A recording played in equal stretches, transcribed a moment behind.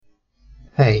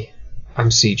Hey, I'm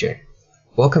CJ.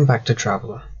 Welcome back to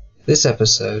Traveller. This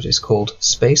episode is called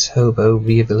Space Hobo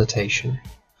Rehabilitation.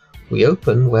 We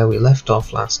open where we left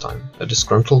off last time, a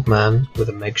disgruntled man with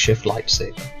a makeshift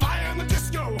lightsaber. Fire in the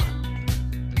disco.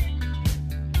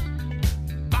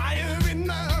 Fire in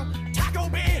the Taco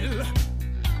Bell.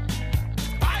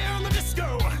 Fire in the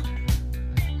disco.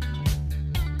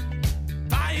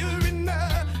 Fire in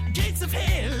the gates of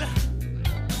hell.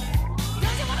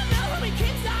 Don't you wanna know how we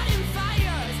keep starting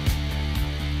fires?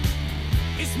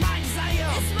 It's my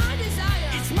desire. It's my desire.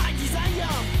 It's my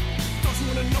desire. Don't you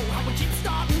wanna know how we keep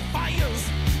starting fires?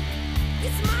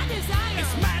 It's my desire.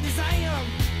 It's my desire.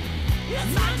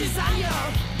 It's my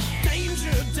desire.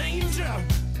 Danger, danger.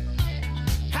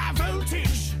 High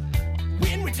voltage.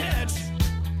 When we touch.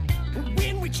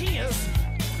 When we kiss.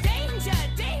 Danger,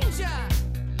 danger.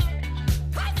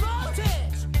 High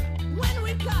voltage. When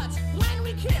we cut. When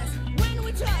we kiss. When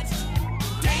we touch.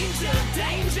 Danger,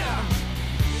 danger.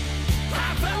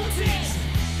 High voltage.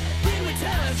 When we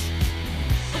touch.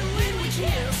 And when we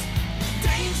kiss.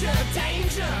 Danger,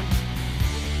 danger.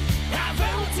 High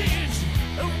voltage.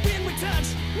 When we touch.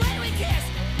 When we kiss.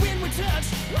 When we touch.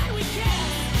 When we kiss.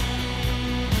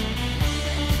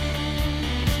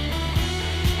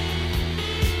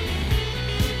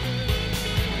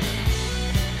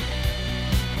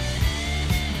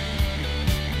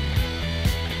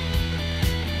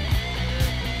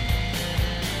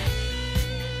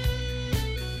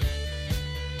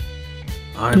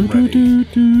 I'm ready.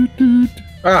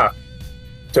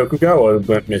 Tokugawa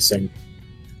went missing.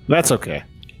 That's okay.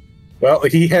 Well,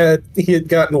 he had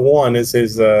gotten one as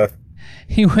his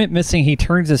He went missing, he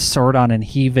turns his sword on, and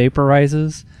he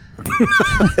vaporizes.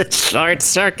 Short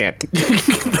circuit.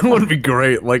 That would be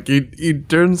great. Like he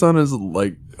turns on his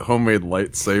like homemade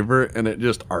lightsaber and it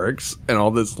just arcs and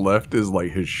all that's left is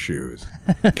like his shoes.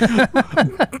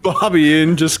 Bobby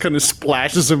in just kind of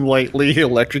splashes him lightly. He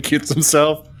electrocutes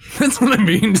himself. That's what I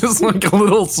mean. Just like a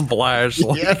little splash,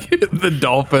 like the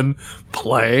dolphin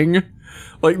playing.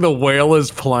 Like the whale is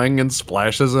playing and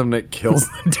splashes him and it kills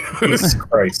the dude. Jesus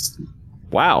Christ.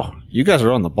 Wow, you guys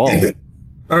are on the ball.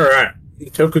 All right,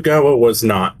 Tokugawa was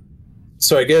not.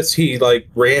 So I guess he like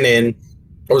ran in,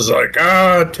 was like,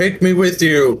 take me with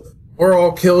you, or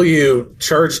I'll kill you.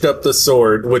 Charged up the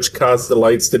sword, which caused the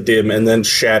lights to dim, and then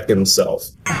shat himself.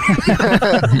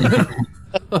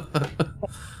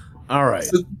 All right.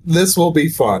 So this will be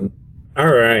fun.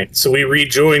 All right, so we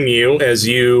rejoin you as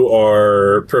you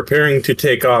are preparing to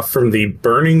take off from the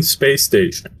burning space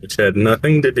station, which had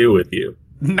nothing to do with you.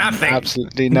 Nothing.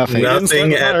 Absolutely nothing.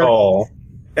 Nothing at all.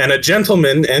 And a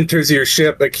gentleman enters your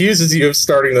ship, accuses you of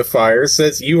starting the fire,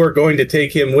 says you are going to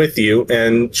take him with you,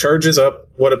 and charges up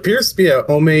what appears to be a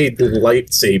homemade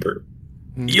lightsaber.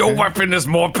 Your weapon is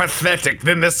more pathetic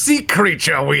than the sea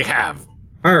creature we have.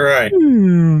 All right.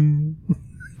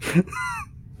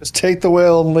 Just take the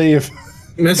whale and leave.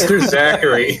 Mr.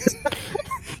 Zachary.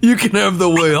 You can have the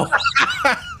whale.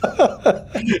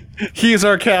 He's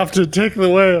our captain. Take the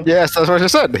whale. Yes, that's what I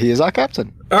said. He is our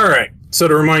captain. All right. So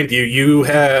to remind you, you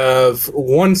have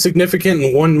one significant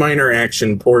and one minor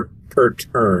action per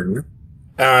turn.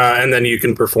 And then you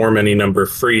can perform any number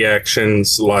of free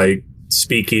actions like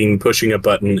speaking, pushing a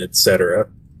button, etc.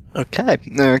 Okay.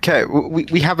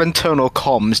 We have internal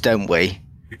comms, don't we?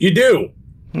 You do.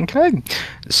 Okay.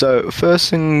 So first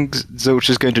thing Zilch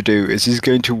is going to do is he's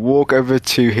going to walk over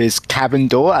to his cabin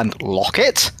door and lock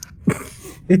it.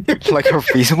 Like a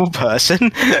reasonable person.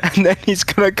 And then he's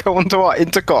going to go onto our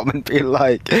intercom and be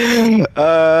like,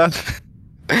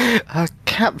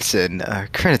 Captain,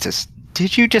 Creditus,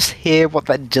 did you just hear what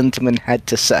that gentleman had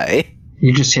to say?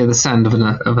 You just hear the sound of an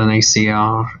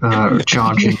ACR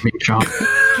charging recharge.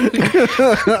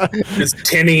 Just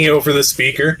tinny over the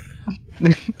speaker.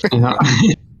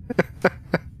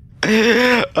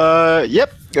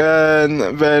 Yep. And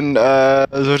then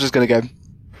Zilch is going to go,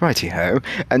 righty-ho,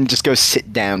 and just go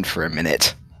sit down for a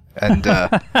minute and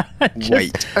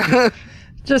wait.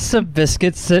 Just some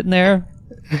biscuits sitting there.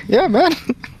 Yeah, man.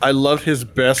 I love his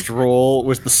best role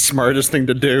was the smartest thing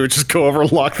to do. Just go over,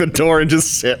 lock the door, and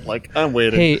just sit like, I'm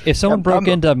waiting. Hey, if someone broke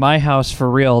into my house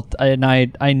for real, and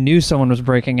I knew someone was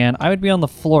breaking in, I would be on the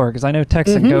floor, because I know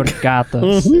Tex and Coda got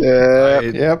this.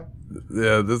 Yep.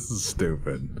 Yeah, this is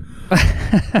stupid.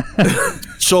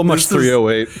 So much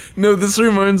 308. No, this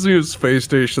reminds me of Space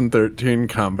Station 13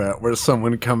 combat, where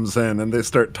someone comes in and they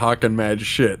start talking mad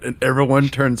shit, and everyone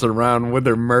turns around with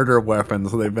their murder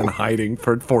weapons they've been hiding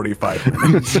for 45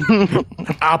 minutes.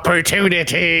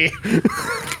 Opportunity!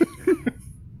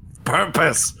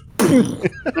 Purpose!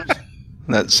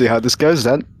 Let's see how this goes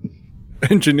then.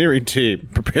 Engineering team,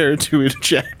 prepare to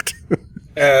eject.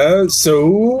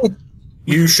 So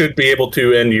you should be able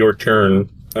to end your turn.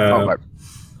 Alright.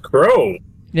 Crow.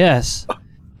 Yes.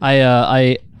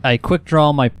 I quick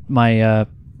draw my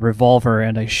revolver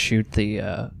and I shoot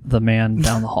the man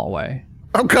down the hallway.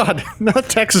 Oh god, not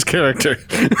Texas character.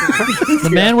 The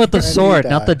man with the sword,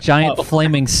 not the giant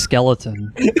flaming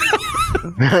skeleton.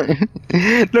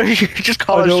 No, you just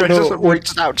call it straight. Just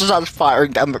reaches out, just starts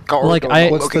firing down the corridor.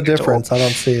 What's the difference? I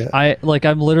don't see it.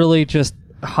 I'm literally just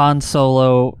Han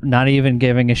Solo, not even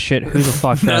giving a shit who the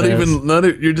fuck that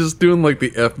is. You're just doing like the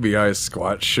FBI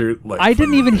squat shoot. Like I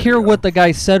didn't even hear what the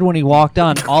guy said when he walked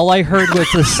on. All I heard was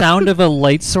the sound of a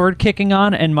light sword kicking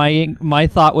on, and my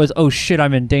thought was, "Oh shit,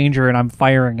 I'm in danger," and I'm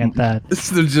firing at that.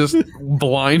 They're just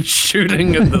blind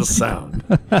shooting at the sound.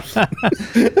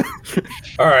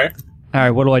 All right. All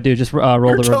right, what do I do? Just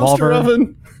roll the revolver.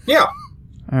 Yeah.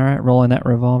 All right, rolling that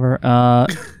revolver.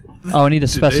 I need to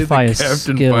specify a Today the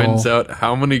captain skill. finds out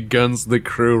how many guns the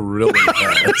crew really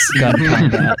has. Gun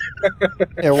combat.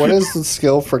 Yeah, what is the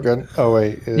skill for gun? Oh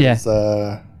wait, it's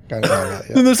gun combat.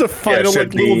 Then there's a final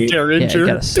should little be- Yeah, derringer. you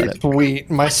gotta set it.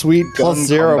 Sweet, my sweet Gun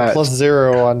combat. plus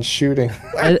zero on shooting.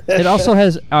 It also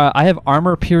has. I have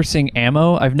armor-piercing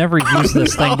ammo. I've never used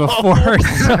this thing before.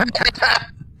 So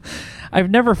I've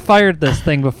never fired this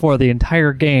thing before the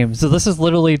entire game. So this has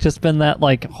literally just been that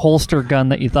like holster gun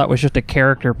that you thought was just a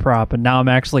character prop, and now I'm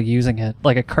actually using it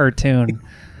like a cartoon.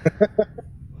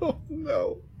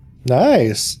 No.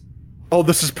 Nice. Oh,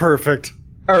 this is perfect.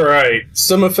 All right.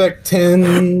 Some effect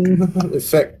 10,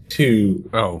 effect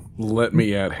 2. Oh, let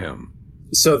me at him.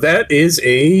 So that is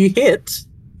a hit.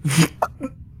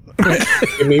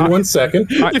 Give me 1 second.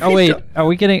 Oh wait, are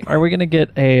we gonna get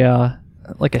a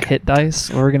like a hit dice?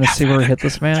 Or we're gonna see where we hit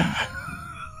this man?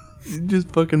 You just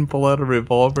fucking pull out a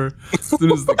revolver as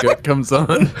soon as the gut comes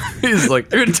on. He's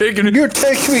like, "You're taking me." You're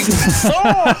taking me.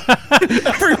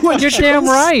 You're damn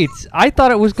right. I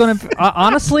thought it was gonna.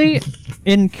 Honestly,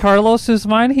 in Carlos's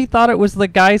mind, he thought it was the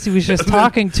guys he was just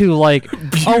talking to. Like,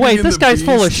 oh wait, and this the guy's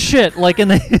full of Beast. shit. Like,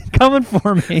 and they coming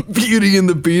for me. Beauty and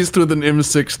the Beast with an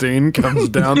M16 comes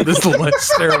down this left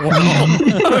stairwell.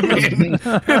 I mean,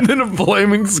 and then a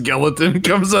flaming skeleton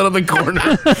comes out of the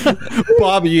corner.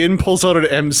 Bobby In pulls out an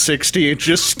M60 and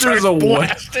just starts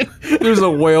blasting. There's a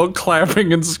whale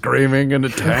clapping and screaming in a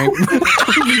tank.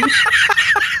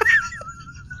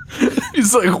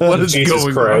 He's like, "What is Jesus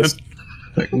going Christ.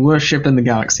 Like, worst ship in the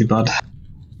galaxy, bud.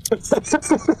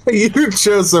 You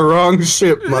chose the wrong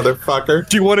ship, motherfucker.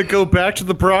 Do you want to go back to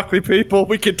the broccoli people?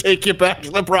 We can take you back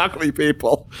to the broccoli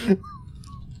people.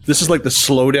 This is like the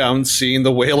slowdown scene.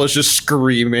 The whale is just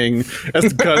screaming as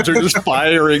the guns are just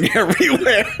firing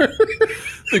everywhere.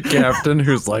 The captain,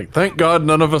 who's like, "Thank God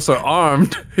none of us are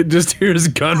armed," he just hears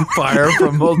gunfire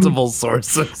from multiple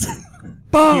sources.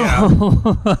 Boom!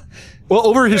 Well,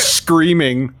 over his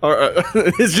screaming,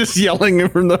 is just yelling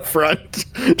from the front.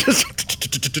 Just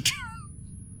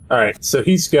All right. So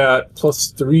he's got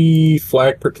 +3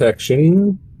 flag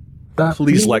protection.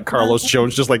 please let Carlos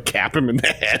Jones just like cap him in the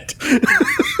head.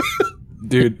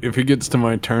 Dude, if he gets to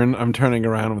my turn, I'm turning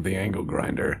around with the angle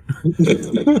grinder.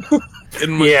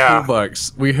 In my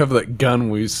toolbox, we have that gun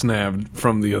we snagged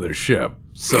from the other ship.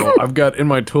 So I've got in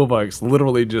my toolbox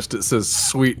literally just it says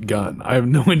 "sweet gun." I have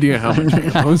no idea how much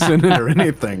ammo's in it or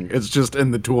anything. It's just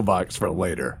in the toolbox for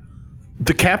later.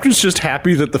 The captain's just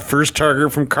happy that the first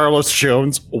target from Carlos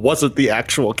Jones wasn't the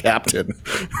actual captain.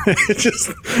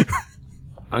 Just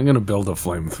I'm gonna build a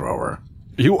flamethrower.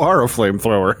 you are a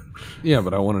flamethrower. Yeah,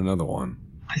 but I want another one.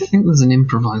 I think there's an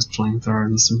improvised flamethrower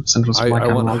in the central I supply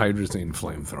want a catalog. hydrazine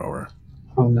flamethrower.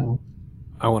 Oh no.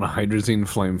 I want a hydrazine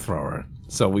flamethrower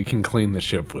so we can clean the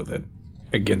ship with it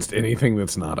against anything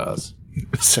that's not us.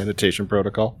 Sanitation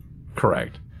protocol.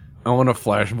 Correct. I want to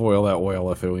flash boil that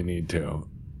whale if we need to.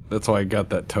 That's why I got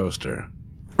that toaster.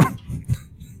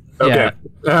 Okay.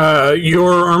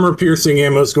 Your armor-piercing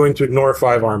ammo is going to ignore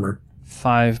 5 armor.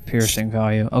 5 piercing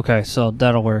value. Okay, so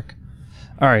that'll work.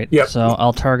 All right. Yep. So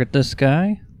I'll target this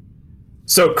guy.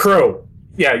 So Crow,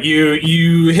 yeah,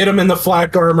 you hit him in the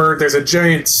flak armor. There's a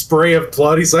giant spray of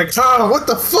blood. He's like, "Oh, what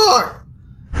the fuck?"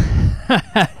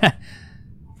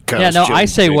 Yeah, no, I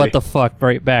say what the fuck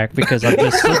right back because I'm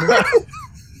just.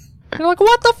 You're like,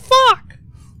 what the fuck?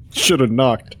 Should have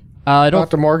knocked. I don't.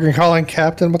 Dr. Morgan calling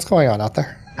Captain. What's going on out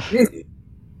there?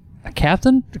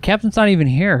 Captain? The captain's not even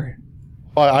here.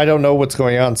 Well, I don't know what's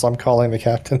going on, so I'm calling the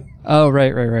captain. Oh,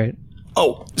 right.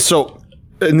 Oh, so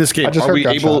in this game, I just are heard we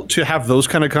gunshot. able to have those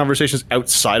kind of conversations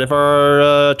outside of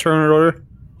our turn order?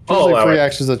 Usually allow 3 it.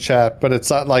 actions of chat, but it's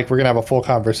not like we're gonna have a full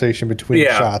conversation between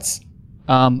Yeah. shots.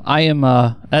 I am.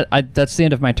 That's the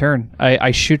end of my turn.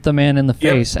 I shoot the man in the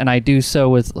face, and I do so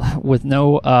with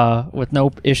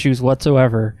no issues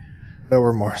whatsoever. No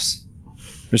remorse.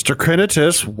 Mr.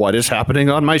 Crinitus, what is happening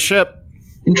on my ship?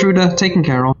 Intruder taken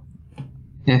care of.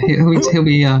 Yeah, he'll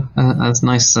be a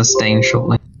nice stain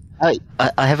shortly. I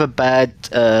have a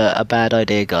bad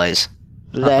idea, guys.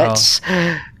 Let's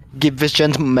give this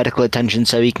gentleman medical attention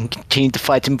so he can continue to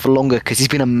fight him for longer, because he's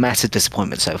been a massive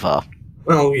disappointment so far.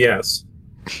 Well, yes.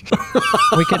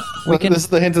 We can. This is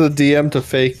the hint of the DM to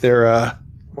fake their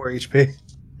 4 HP.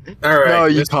 All right, No,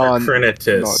 you Mr. can't.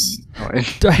 Crinitus.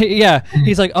 Yeah,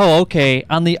 he's like, oh, okay.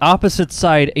 On the opposite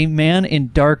side, a man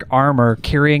in dark armor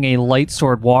carrying a light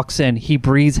sword walks in. He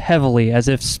breathes heavily, as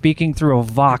if speaking through a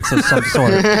vox of some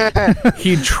sort.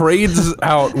 He trades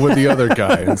out with the other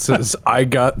guy and says, "I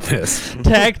got this."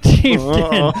 Tag teamed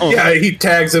in. Yeah, he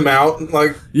tags him out.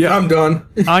 Like, Yeah. I'm done.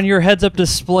 On your heads-up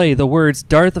display, the words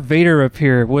Darth Vader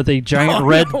appear with a giant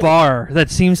red bar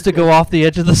that seems to go off the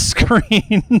edge of the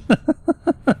screen.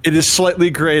 It is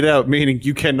slightly grayed out, meaning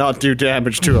you cannot do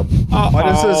damage to him. Why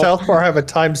does his health bar have a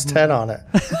 ×10 on it?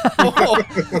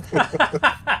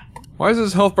 Why is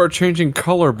his health bar changing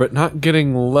color but not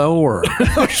getting lower?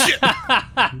 Oh,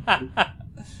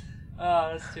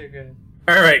 that's too good.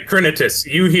 All right, Crinitus,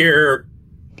 you hear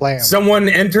Blam. someone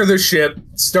enter the ship,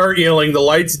 start yelling, the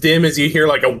lights dim as you hear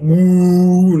like a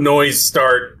woo noise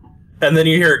start, and then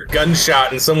you hear a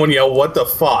gunshot and someone yell, "What the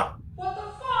fuck?"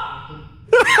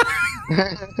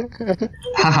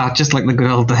 Haha, just like the good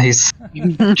old days.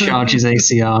 Charges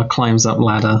ACR, climbs up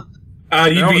ladder.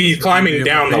 You'd be climbing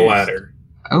down the ladder.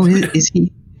 Oh, is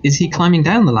he climbing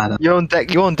down the ladder? You're on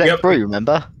deck. You're on deck Yep. 3.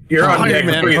 Remember? You're on Oh, deck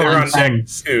man, 3, they're on deck fine.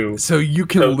 2. So you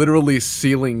can literally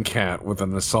ceiling cat with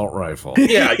an assault rifle.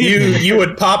 Yeah, you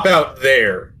would pop out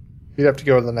there. You'd have to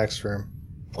go to the next room.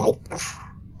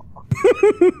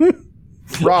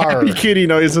 Rawr. Kitty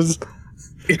noises.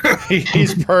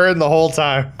 He's purring the whole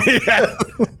time.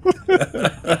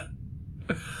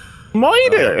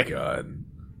 Miter. Oh, God.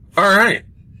 All right.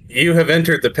 You have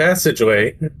entered the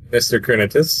passageway, Mr.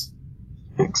 Crinitus.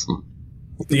 Excellent.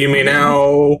 You may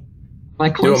now Am I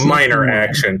do close a minor enough?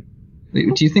 action.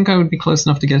 Do you think I would be close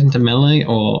enough to get into melee,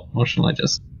 or shall I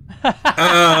just?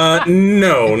 No, not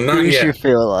Who should you yet.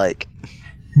 feel like?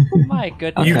 My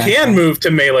goodness. You Okay. can move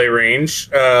to melee range,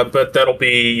 but that'll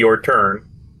be your turn.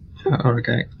 Oh,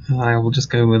 okay, I will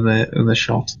just go with a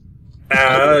shot.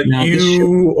 Now, this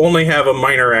You only have a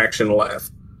minor action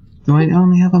left. Do I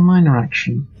only have a minor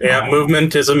action? Yeah,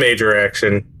 movement is a major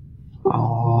action.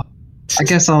 Oh, I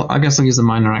guess I'll use a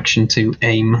minor action to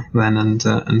aim then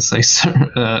and say,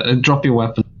 sir, drop your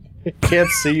weapon. Can't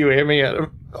see you aiming at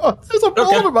him. Oh, there's a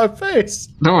bullet in my face.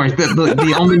 Don't worry,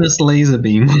 the ominous laser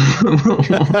beam.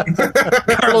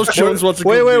 Carlos Jones wants to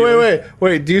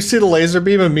Wait. Do you see the laser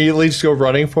beam immediately just go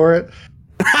running for it?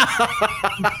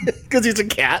 Because he's a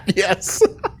cat, yes.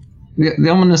 The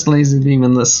ominous laser beam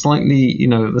and the slightly,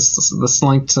 the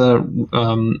slight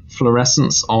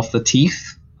fluorescence of the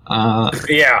teeth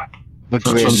Yeah.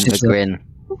 The grin.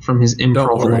 from his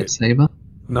improv worry. lightsaber.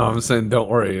 No, I'm saying don't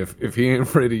worry. If he ain't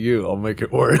afraid of you, I'll make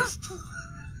it worse.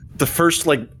 The first,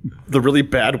 the really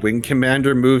bad Wing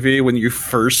Commander movie, when you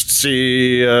first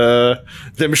see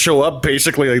them show up,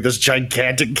 basically like this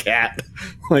gigantic cat.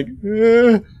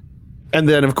 And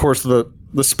then, of course,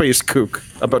 the space kook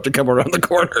about to come around the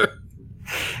corner.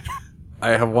 I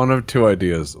have one of two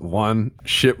ideas. One,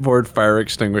 shipboard fire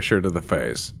extinguisher to the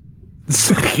face.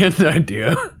 Second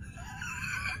idea.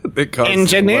 That causes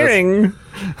Engineering!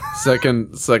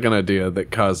 Second idea that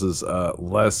causes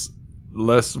less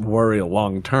worry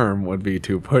long term would be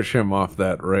to push him off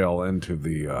that rail into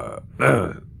the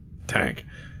tank.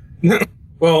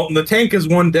 Well, the tank is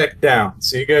one deck down,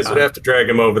 so you guys would have to drag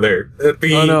him over there.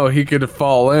 Oh no, he could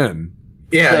fall in.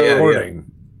 Yeah.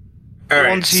 Warning. All right.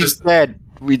 Once he's dead,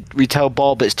 we tell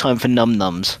Bob it's time for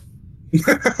num-nums.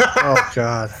 Oh,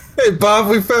 God. Hey, Bob,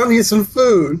 we found you some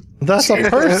food. That's a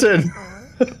person.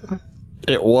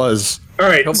 It was. All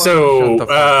right, Come on, so shut the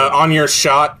fuck up. on your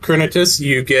shot, Crinitus,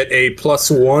 you get a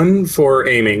 +1 for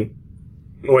aiming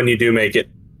when you do make it.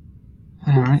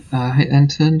 All right, hit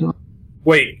enter.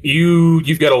 Wait,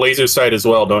 you've got a laser sight as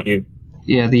well, don't you?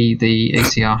 Yeah, the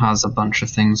ACR has a bunch of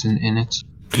things in it.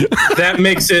 That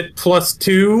makes it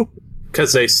 +2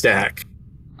 because they stack.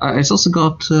 It's also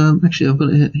got actually I've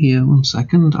got it here. 1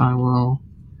 second, I will.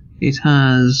 It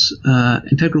has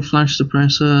integral flash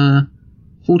suppressor,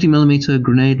 40mm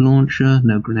grenade launcher.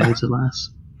 No grenades, alas.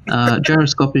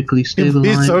 Gyroscopically Please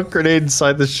stabilized. don't grenade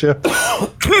inside the ship.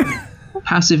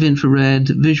 Passive infrared,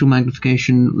 visual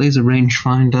magnification, laser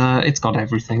rangefinder. It's got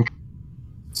everything.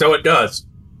 So it does.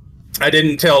 I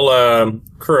didn't tell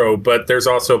Crow, but there's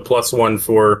also +1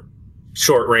 for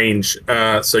short range,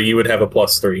 so you would have a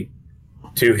 +3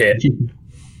 to hit.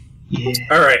 Yeah.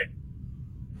 All right.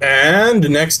 And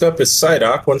next up is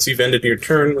Psyduck. Once you've ended your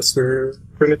turn, Mr.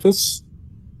 Prinitus.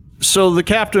 So the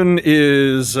captain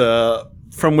is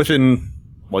from within,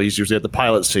 well, he's usually at the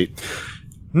pilot seat.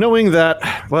 Knowing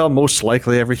that, well, most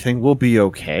likely everything will be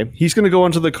okay, he's going to go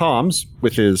onto the comms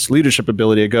with his leadership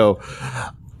ability and go,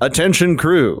 "Attention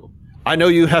crew, I know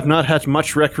you have not had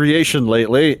much recreation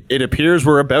lately. It appears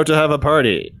we're about to have a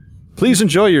party. Please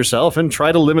enjoy yourself and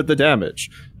try to limit the damage.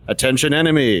 Attention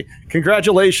enemy,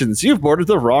 congratulations, you've boarded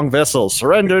the wrong vessel.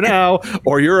 Surrender now,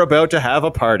 or you're about to have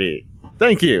a party.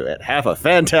 Thank you, and have a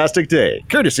fantastic day.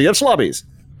 Courtesy of Slobbies."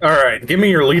 All right, give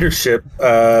me your leadership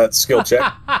skill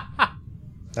check.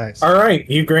 Nice. All right,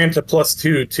 you grant a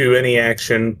 +2 to any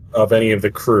action of any of the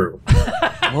crew.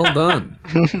 Well done.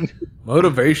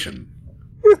 Motivation.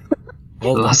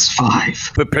 Well done.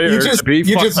 +5. Prepare You just, to be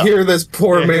you fucked just up. hear this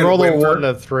poor man roll a whimper. 1 and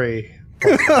a 3.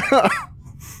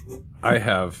 I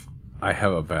have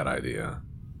a bad idea.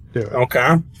 Do it.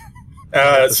 Okay.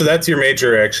 So that's your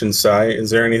major action, Sai.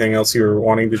 Is there anything else you were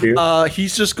wanting to do?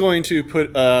 He's just going to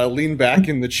lean back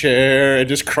in the chair and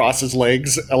just cross his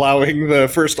legs, allowing the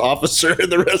first officer and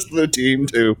the rest of the team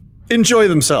to enjoy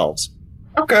themselves.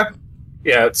 Okay.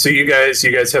 Yeah, so you guys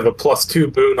have a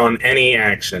 +2 boon on any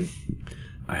action.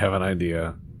 I have an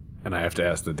idea, and I have to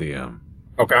ask the DM.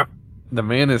 Okay. The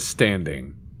man is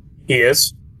standing He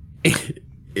is.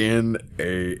 in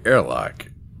a airlock.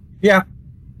 Yeah.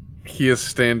 He is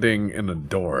standing in a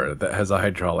door that has a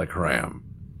hydraulic ram.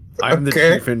 I'm the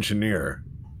Okay. chief engineer.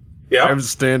 Yeah. I'm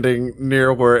standing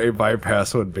near where a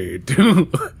bypass would be to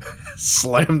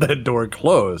slam that door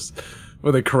closed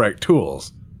with the correct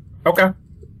tools. Okay.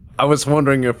 I was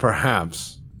wondering if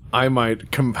perhaps I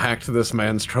might compact this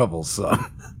man's troubles some.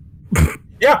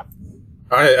 Yeah.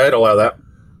 I'd allow that.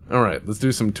 All right, let's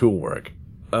do some tool work.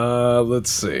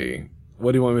 Let's see.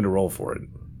 What do you want me to roll for it?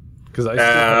 Because I still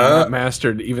have not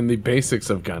mastered even the basics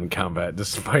of gun combat,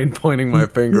 despite pointing my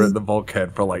finger at the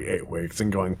bulkhead for like 8 weeks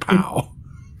and going pow.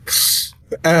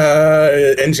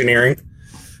 Engineering.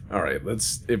 All right,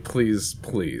 please.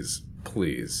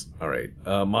 All right,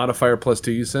 modifier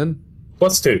 +2 you said?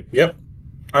 +2. Yep.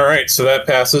 All right, so that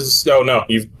passes. Oh, no,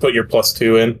 you've put your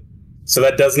 +2 in. So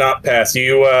that does not pass.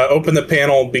 You open the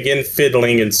panel, begin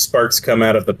fiddling, and sparks come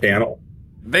out of the panel.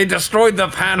 They destroyed the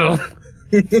panel.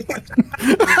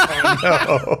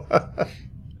 No.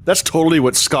 That's totally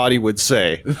what Scotty would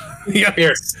say. Yeah.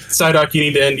 Here, Psyduck, you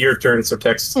need to end your turn, so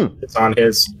Tex, it's on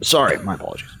his. Sorry, my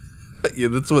apologies. Yeah,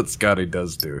 that's what Scotty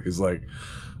does do. He's like,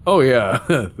 "Oh yeah,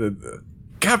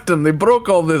 Captain, they broke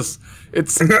all this.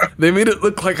 They made it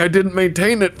look like I didn't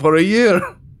maintain it for a year.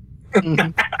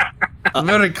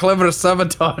 Very clever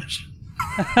sabotage."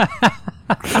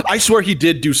 I swear he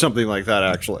did do something like that,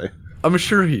 actually. I'm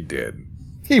sure he did.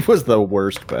 He was the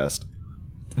worst best.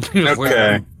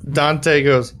 Okay. Dante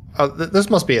goes, oh, this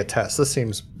must be a test. This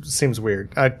seems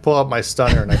weird. I pull out my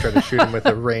stunner and I try to shoot him with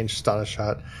a ranged stunner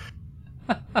shot.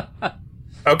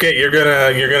 Okay, you're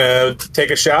gonna take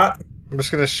a shot. I'm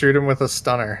just gonna shoot him with a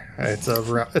stunner.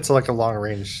 It's like a long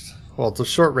range. Well, it's a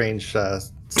short range.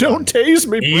 Don't tase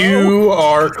me, bro. You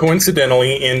are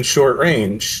coincidentally in short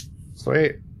range.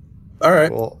 Sweet. All right.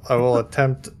 Well, I will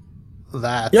attempt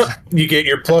that. Yep. You get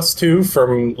your +2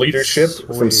 from leadership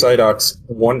from Sweet. Psyduck's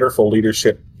wonderful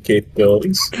leadership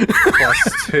capabilities.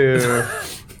 +2.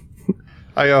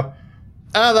 I go,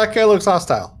 that guy looks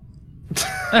hostile.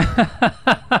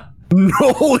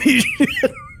 No, holy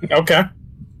shit. Okay.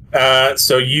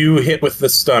 So you hit with the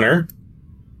stunner.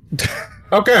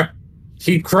 Okay.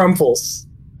 He crumbles.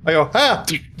 I go,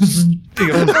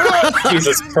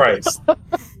 Jesus Christ.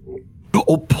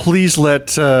 Oh, please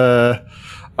let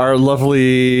our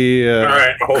lovely All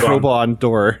right, hold on. Krobon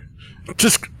door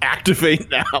just activate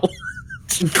now.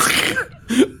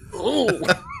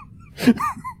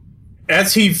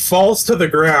 As he falls to the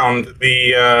ground,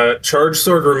 the charge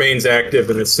sword remains active,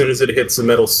 and as soon as it hits the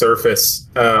metal surface,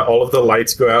 all of the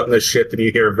lights go out in the ship, and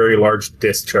you hear a very large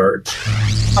discharge.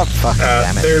 Oh, fuck,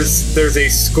 damn it. There's a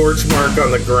scorch mark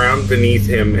on the ground beneath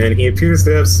him, and he appears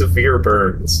to have severe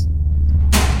burns.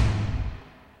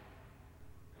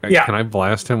 Yeah. Can I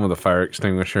blast him with a fire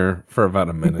extinguisher for about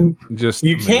a minute? Just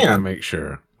You can. to make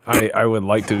sure. I would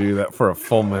like to do that for a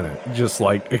full minute, just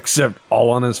like, except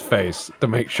all on his face to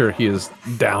make sure he is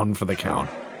down for the count.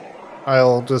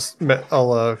 I'll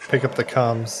pick up the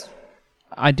comms.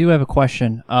 I do have a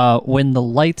question. When the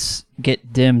lights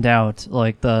get dimmed out,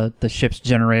 like the ship's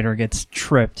generator gets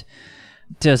tripped,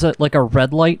 does it like a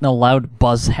red light and a loud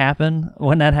buzz happen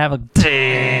when that happens?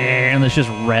 And turn that's just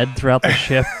red throughout the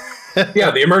ship?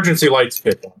 Yeah, the emergency lights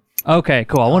fit. Okay,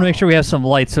 cool. I want to make sure we have some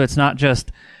lights so it's not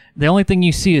just... The only thing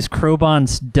you see is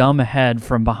Krobon's dumb head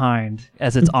from behind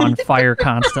as it's on fire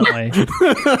constantly.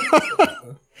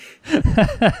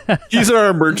 He's our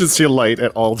emergency light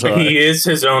at all times. He is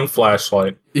his own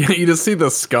flashlight. Yeah, you just see the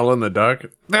skull in the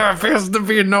dark. There appears to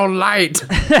be no light.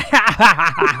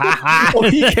 Well,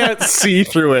 he can't see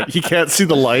through it. He can't see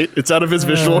the light. It's out of his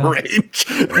visual range.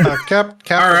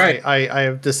 Captain, All right. I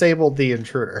have disabled the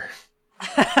intruder.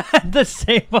 The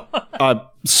same.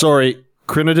 Sorry,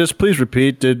 Crinidus, please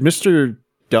repeat. Did Mr.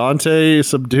 Dante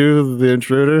subdue the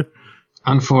intruder?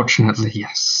 Unfortunately,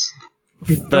 yes.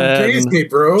 Don't tease me,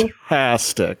 bro.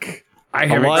 Fantastic. I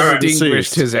have Alive or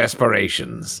extinguished deceased? his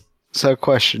aspirations. So,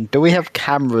 question: do we have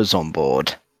cameras on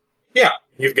board? Yeah,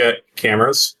 you've got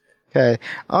cameras. Okay,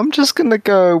 I'm just gonna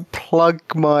go plug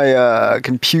my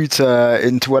computer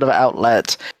into whatever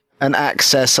outlet and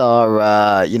access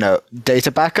our,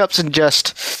 data backups and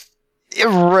just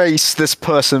erase this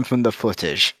person from the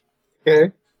footage.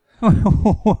 Okay.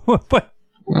 But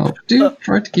Well, do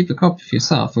try to keep a copy for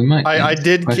yourself. We might. I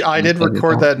did question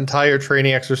record that entire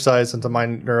training exercise into my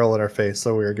neural interface,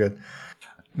 so we were good.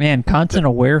 man, content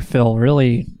aware Phil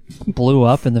really blew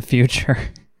up in the future.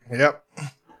 Yep.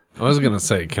 I was gonna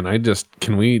say, can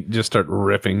we just start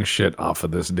ripping shit off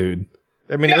of this dude?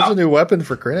 I mean, there's a new weapon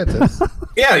for Crinitus.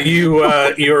 Yeah, you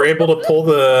were able to pull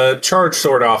the charge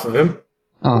sword off of him.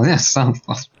 Oh yes.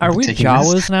 Are we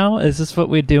Jawas now? Is this what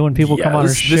we do when people come on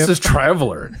our ship? This is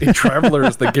Traveler. A Traveler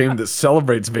is the game that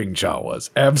celebrates being Jawas.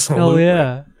 Absolutely. Hell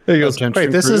yeah. He goes, Attention,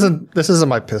 wait, this crew." isn't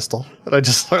my pistol. And I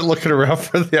just start looking around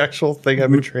for the actual thing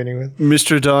I've been training with.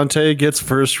 Mr. Dante gets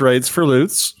first rights for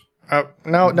loots.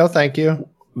 No, thank you.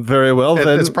 Very well,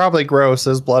 then. It's probably gross.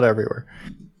 There's blood everywhere.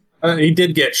 He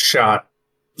did get shot.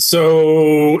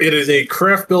 So it is a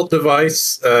craft-built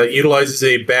device, utilizes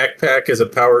a backpack as a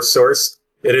power source.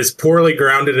 It is poorly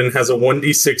grounded and has a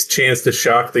 1d6 chance to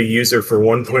shock the user for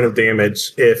 1 point of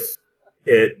damage if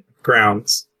it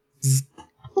grounds.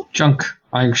 Junk.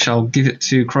 I shall give it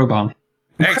to Crowbar.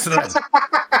 Excellent.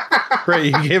 Great,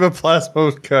 you gave a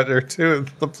plasma cutter to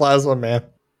the plasma man.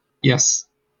 Yes.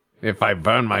 If I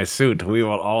burn my suit, we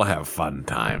will all have fun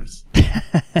times.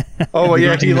 Oh, well,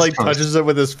 yeah, he Regretting like this post. touches it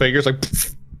with his fingers, like.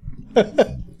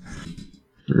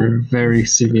 We're very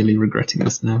severely regretting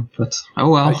this now, but oh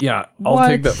well. Yeah, I'll What?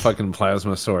 take that fucking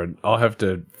plasma sword. I'll have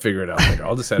to figure it out later.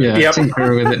 I'll just Yeah, Yep.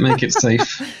 tinker with it, make it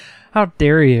safe. How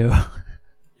dare you?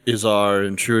 Is our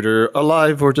intruder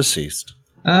alive or deceased?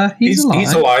 He's alive.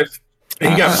 He's alive. He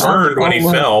got burned when he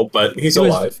well, fell, but he's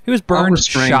alive. He was burned,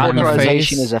 restrain shot in him. the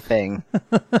Authorization face. is a thing.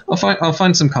 I'll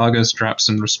find some cargo straps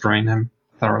and restrain him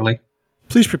thoroughly.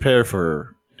 Please prepare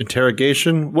for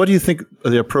interrogation. What do you think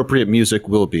the appropriate music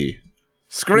will be?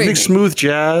 You Screaming. think smooth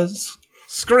jazz?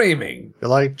 Screaming. You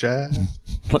like jazz?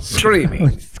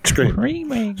 Screaming. Scream.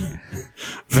 Screaming.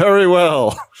 Very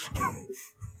well.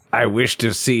 I wish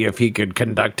to see if he could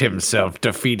conduct himself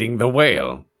to feeding the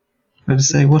whale. I just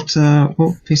say, what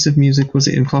piece of music was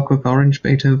it in Clockwork Orange,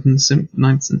 Beethoven's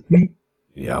Ninth Symphony?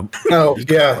 Yep. Oh,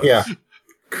 yeah.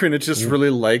 Krina just really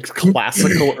likes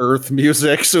classical earth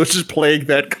music, so it's just playing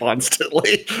that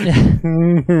constantly.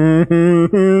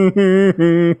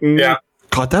 Yeah.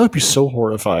 God, that would be so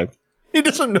horrifying. He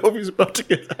doesn't know if he's about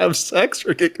to have sex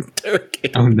or get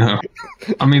interrogated. Oh no.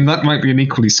 I mean, that might be an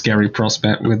equally scary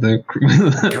prospect with the...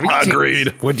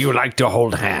 Agreed. Would you like to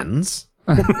hold hands?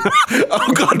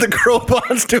 Oh god, the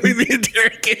Crowbon's doing the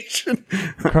interrogation.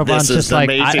 Crowbon's This is just the like,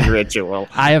 mating ritual.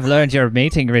 I have learned your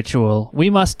mating ritual. We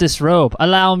must disrobe.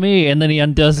 Allow me. And then he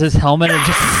undoes his helmet and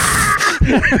just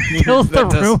fills the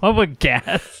room up with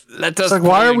gas. Let us It's like,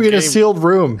 why play are we in a game. sealed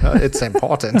room? It's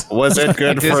important. Was it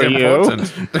good It is for you?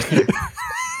 important.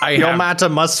 Your matter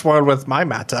must swirl with my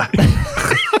matter.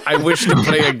 I wish to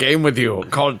play a game with you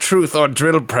called Truth or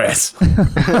Drill Press.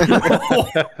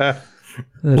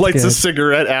 Lights a good.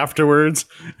 cigarette afterwards.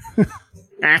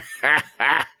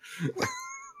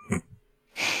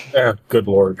 Yeah, good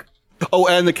lord. Oh,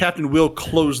 and the captain will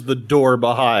close the door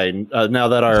behind now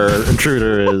that our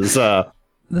intruder is.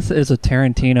 This is a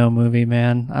Tarantino movie,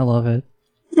 man. I love it.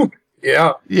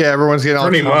 Yeah. Yeah, everyone's getting all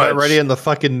Pretty combat much. ready, and the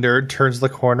fucking nerd turns the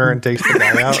corner and takes the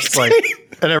guy out. It's like,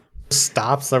 and everyone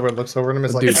stops. Everyone looks over at him.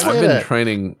 It's like, Dude, "I I've did been it."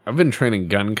 training. I've been training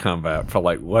gun combat for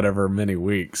like whatever many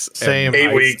weeks. Same. And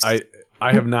 8 weeks.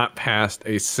 I have not passed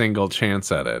a single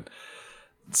chance at it.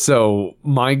 So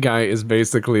my guy is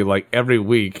basically like every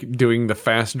week doing the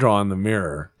fast draw in the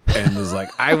mirror and is like,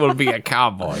 I will be a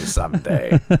cowboy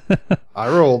someday. I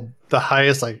rolled the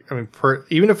highest. Like, I mean,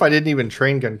 even if I didn't even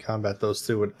train gun combat, those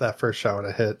two would that first shot would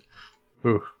have hit.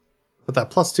 Ooh, but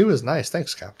that +2 is nice.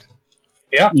 Thanks, Captain.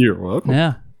 Yeah. You're welcome.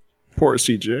 Yeah. Poor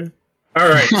CJ. All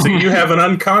right. So you have an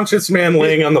unconscious man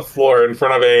laying on the floor in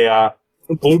front of a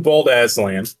blue balled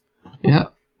Aslan. Yeah.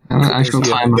 I shall Does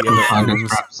he tie have him up any in other cargo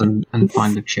items? straps and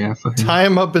find a chair for him. Tie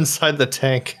him up inside the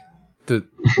tank.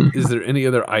 Is there any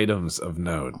other items of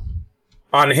note?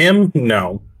 On him,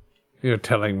 no. You're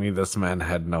telling me this man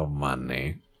had no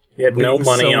money. He had no Being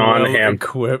money so on well him.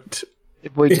 Equipped.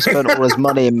 Well, he just spent all his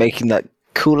money in making that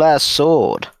cool ass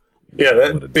sword. Yeah,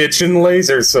 that bitchin'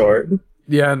 laser sword.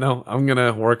 Yeah, no, I'm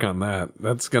gonna work on that.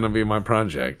 That's gonna be my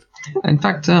project. In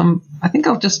fact, I think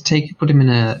I'll just put him in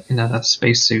a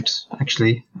spacesuit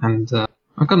actually, and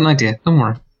I've got an idea. Don't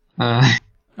worry.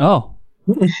 Oh.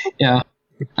 Yeah,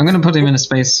 I'm gonna put him in a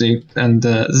spacesuit, and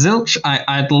Zilch,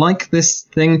 I'd like this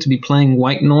thing to be playing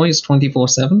white noise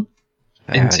 24/7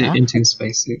 into the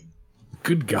spacesuit.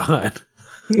 Good God.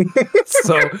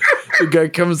 So the guy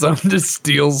comes up to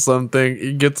steal something,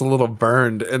 he gets a little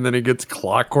burned, and then he gets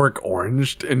clockwork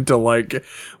oranged into like,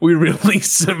 we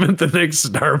release him at the next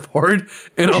starport,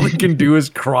 and all he can do is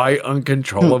cry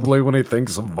uncontrollably when he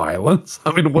thinks of violence.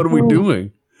 I mean, what are we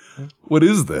doing? What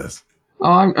is this? Oh,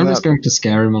 I'm just going to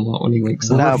scare him a lot when he wakes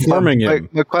up. Now, reforming him.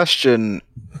 my question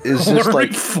is this We're like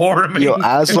reforming. your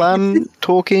Aslan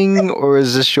talking, or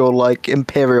is this your like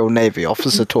Imperial Navy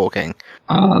officer talking?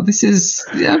 This is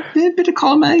a bit of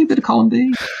column A, bit of column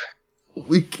B.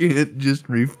 We can't just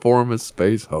reform a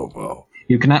space hobo.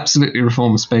 You can absolutely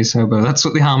reform a space hobo. That's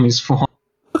what the army's for.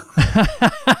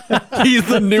 He's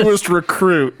the newest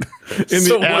recruit in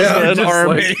So the why not Aslan just,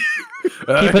 army.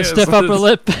 Keep a stiff upper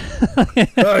lip. Oh yeah,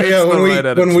 the right when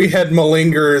we attitude. had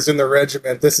malingerers in the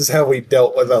regiment, this is how we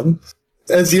dealt with them.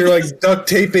 As you're like duct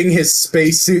taping his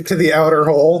spacesuit to the outer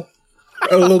hole,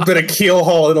 a little bit of keel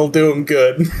haul, it'll do him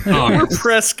good. Oh, We're yes.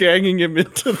 press ganging him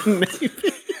into the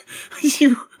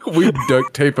Navy. We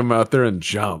duct tape him out there and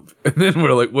jump. And then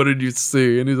we're like, what did you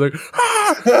see? And he's like,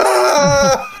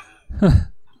 Ah!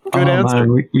 Good answer.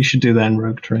 Man, we should do that in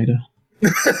Rogue Trader.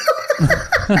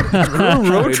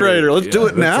 Road trader. Let's do Yeah,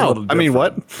 it that's a now. little I mean,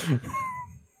 what?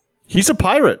 He's a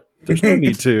pirate. There's no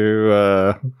need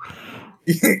to.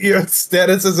 Your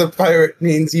status as a pirate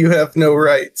means you have no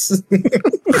rights.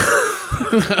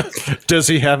 Does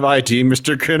he have ID,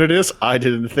 Mr. Kennedis? I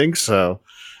didn't think so.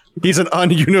 He's an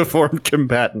ununiformed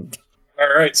combatant.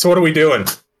 All right, so what are we doing?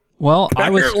 Well, I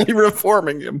was Apparently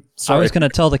reforming him. I Sorry. was going to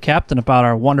tell the captain about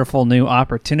our wonderful new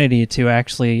opportunity to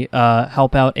actually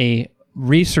help out a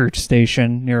research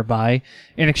station nearby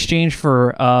in exchange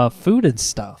for food and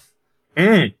stuff.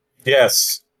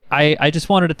 Yes. I just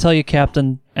wanted to tell you,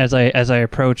 Captain, as I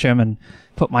approach him and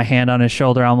put my hand on his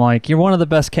shoulder, I'm like, you're one of the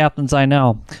best captains I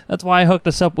know. That's why I hooked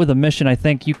us up with a mission I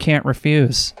think you can't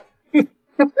refuse.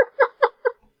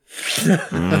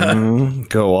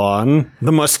 Go on.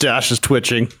 The mustache is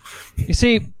twitching. You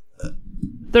see,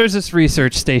 there's this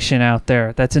research station out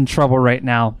there that's in trouble right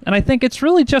now, and I think it's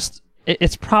really just,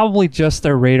 it's probably just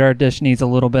their radar dish needs a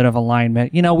little bit of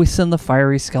alignment. You know, we send the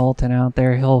fiery skeleton out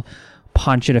there, he'll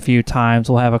punch it a few times,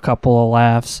 we'll have a couple of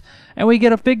laughs, and we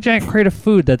get a big giant crate of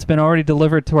food that's been already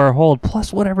delivered to our hold,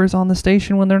 plus whatever's on the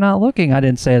station when they're not looking. I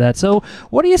didn't say that. So,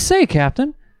 what do you say,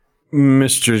 Captain?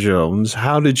 Mr. Jones,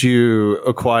 how did you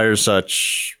acquire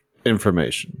such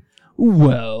information?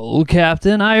 Well,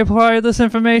 Captain, I acquired this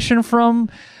information from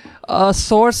a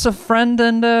source, a friend,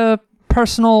 and a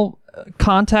personal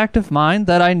contact of mine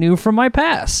that I knew from my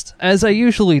past, as I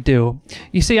usually do.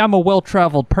 You see, I'm a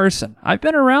well-traveled person. I've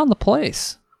been around the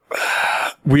place.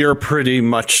 We are pretty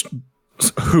much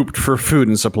hooped for food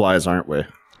and supplies, aren't we?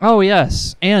 Oh,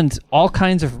 yes, and all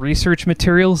kinds of research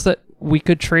materials that we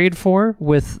could trade for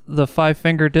with the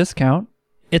five-finger discount.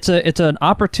 It's an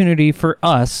opportunity for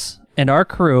us and our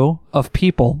crew of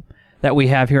people that we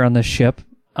have here on this ship,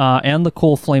 and the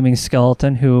cool flaming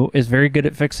skeleton who is very good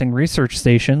at fixing research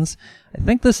stations. I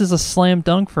think this is a slam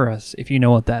dunk for us, if you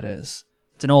know what that is.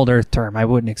 It's an old Earth term. I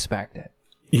wouldn't expect it.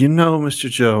 You know,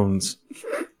 Mr. Jones,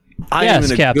 I Yes,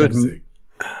 am in Captain.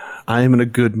 I am in a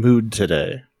good mood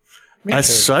today.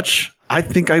 As such, I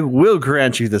think I will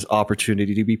grant you this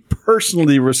opportunity to be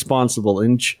personally responsible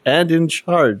and in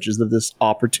charge of this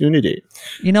opportunity.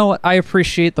 You know what? I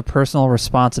appreciate the personal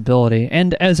responsibility,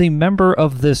 and as a member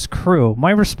of this crew,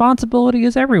 my responsibility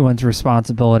is everyone's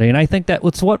responsibility, and I think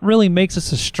that's what really makes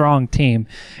us a strong team.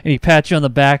 And he pats you on the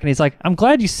back, and he's like, I'm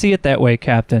glad you see it that way,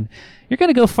 Captain. You're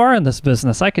going to go far in this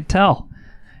business, I could tell.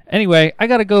 Anyway, I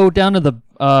got to go down to the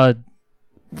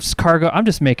cargo. I'm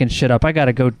just making shit up. I got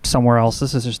to go somewhere else.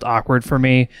 This is just awkward for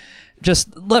me.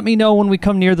 Just let me know when we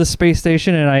come near the space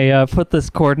station, and I put this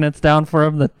coordinates down for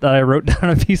him that I wrote down on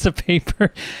a piece of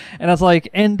paper. And I was like,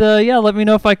 yeah, let me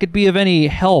know if I could be of any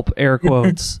help, air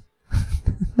quotes.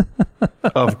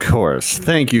 Of course.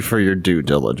 Thank you for your due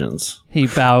diligence. He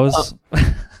bows.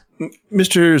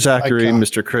 Mr. Zachary, God.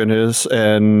 Mr. Krinis,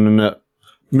 and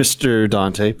Mr.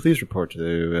 Dante, please report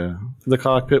to the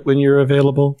cockpit when you're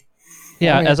available.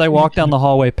 Yeah, as I walk down the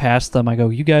hallway past them, I go,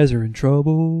 "You guys are in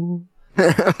trouble."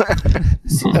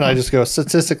 And I just go,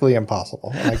 statistically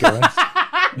impossible. And I go in.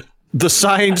 The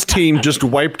science team just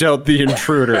wiped out the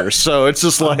intruder, so it's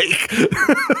just like...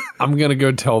 I'm gonna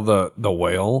go tell the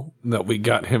whale that we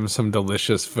got him some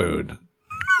delicious food.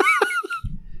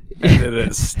 And that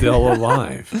it's still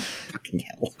alive. Fucking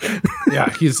hell. Yeah,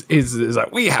 he's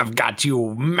like, we have got you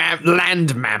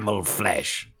land mammal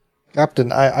flesh.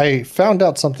 Captain, I found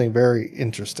out something very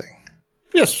interesting.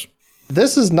 Yes.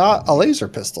 This is not a laser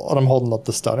pistol. And I'm holding up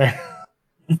the stunner.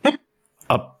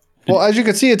 Well, as you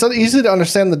can see, it's easy to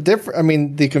understand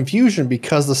the confusion,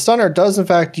 because the stunner does in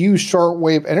fact use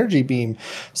shortwave energy beam.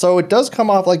 So it does come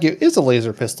off like it is a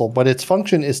laser pistol, but its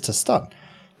function is to stun.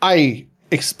 I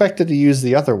expected to use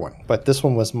the other one, but this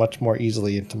one was much more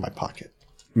easily into my pocket.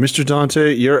 Mr.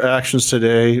 Dante, your actions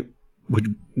today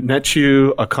would net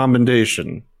you a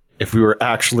commendation if we were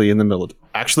actually in the military.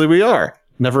 Actually, we are.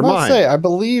 Never mind. I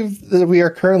believe that we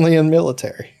are currently in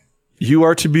military. You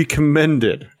are to be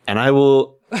commended, and I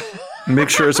will make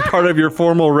sure it's a part of your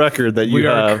formal record that you We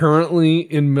have. are currently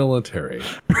in military.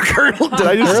 Colonel, did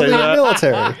I just say Currently in that?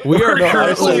 military. We are No, I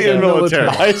currently said in that. military.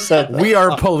 I said that. We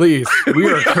are police.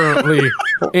 We are currently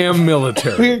am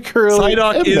military. We are currently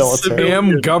Psyduck in is military.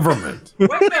 Am government.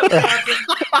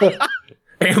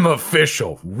 Am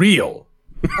official. Real.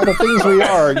 And the things we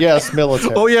are, yes,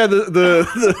 military. Oh yeah,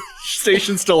 the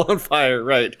station's still on fire,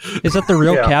 right? Is that the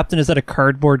real captain? Is that a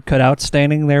cardboard cutout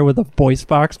standing there with a voice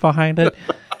box behind it?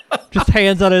 Just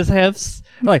hands on his hips.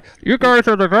 Like, you guys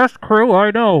are the best crew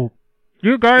I know.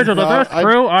 You guys are the best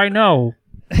crew I know.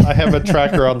 I have a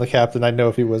tracker on the captain. I know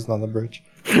if he wasn't on the bridge.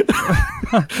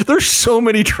 There's so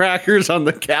many trackers on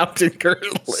the captain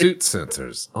currently. Suit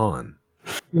sensors on.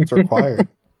 It's required.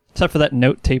 Except for that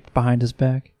note taped behind his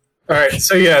back. All right,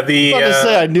 so yeah,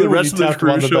 I knew The when rest you of the tapped him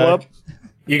on crew the show back. up.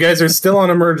 you guys are still on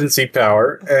emergency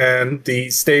power, and the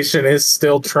station is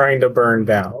still trying to burn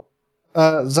down.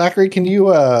 Zachary, can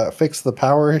you fix the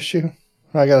power issue?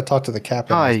 I got to talk to the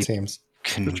captain of the teams.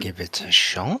 Can give it a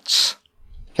shot.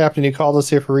 Captain, you called us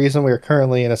here for a reason. We are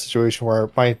currently in a situation where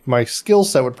my skill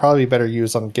set would probably be better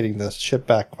used on getting the ship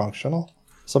back functional.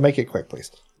 So make it quick,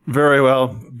 please. Very well.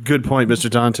 Good point, Mr.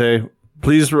 Dante.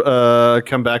 Please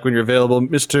come back when you're available.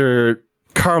 Mr.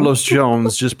 Carlos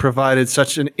Jones just provided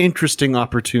such an interesting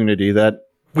opportunity that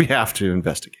we have to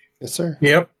investigate. Yes, sir.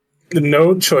 Yep,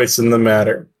 no choice in the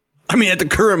matter. I mean, at the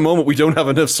current moment, we don't have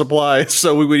enough supplies,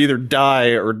 so we would either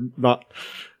die or not.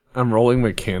 I'm rolling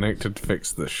mechanic to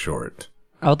fix the short.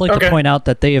 I would like to point out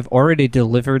that they have already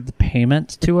delivered the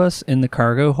payment to us in the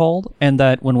cargo hold, and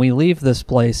that when we leave this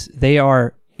place, they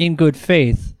are in good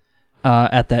faith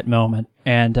at that moment.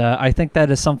 And I think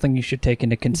that is something you should take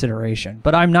into consideration.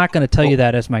 But I'm not going to tell you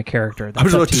that as my character. I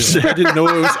was That's up about to to say, you. I didn't know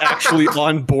it was actually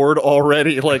on board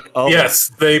already. Like, oh, Yes,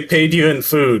 they paid you in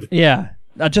food. Yeah.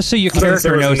 Just so your Since character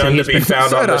there was knows that none to he's be been...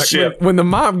 found on the Psyduck, ship. when the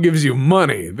mob gives you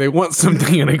money, they want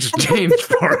something in exchange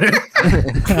for it.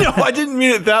 no, I didn't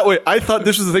mean it that way. I thought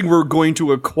this was the thing we're going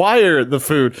to acquire the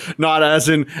food, not as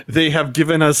in they have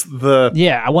given us the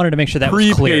Yeah, I wanted to make sure that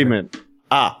was clear. prepayment.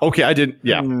 Ah, okay, I didn't.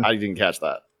 Yeah, I didn't catch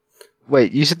that.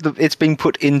 Wait, you said it's being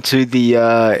put into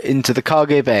the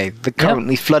cargo bay, the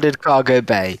currently flooded cargo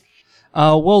bay.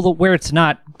 Well, where it's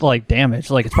not like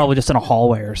damaged, like it's probably just in a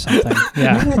hallway or something.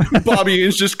 Yeah. Bobby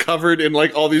is just covered in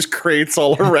like all these crates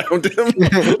all around him.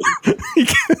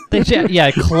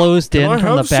 They closed in I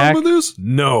from the have back. some of this?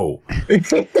 No.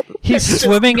 He's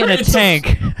swimming in a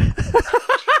tank.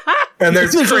 And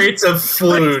there's crates of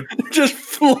food. just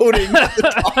floating.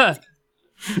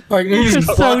 Like, He's he's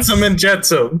so- flotsam and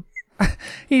jetsam.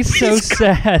 He's so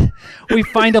sad. We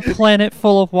find a planet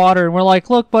full of water, and we're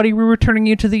like, "Look, buddy, we're returning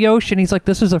you to the ocean." He's like,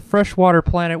 "This is a freshwater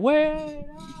planet." Wait.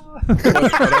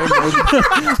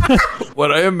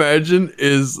 What I imagine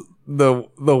is the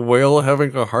whale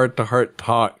having a heart-to-heart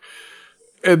talk,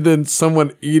 and then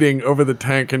someone eating over the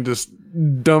tank and just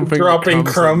Dropping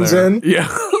crumbs there. in? Yeah.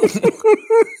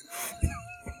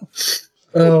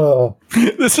 Oh.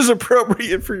 This is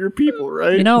appropriate for your people,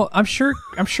 right? You know, I'm sure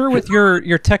with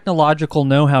your technological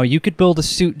know-how, you could build a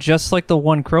suit just like the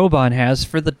one Krobon has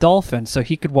for the dolphin, so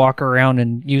he could walk around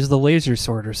and use the laser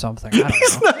sword or something. I don't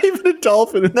He's know. not even a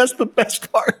dolphin, and that's the best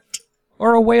part.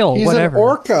 Or a whale, He's whatever. an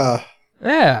orca.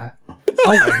 Yeah.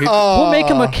 We'll make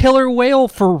him a killer whale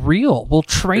for real. We'll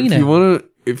train him.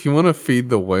 If you want to feed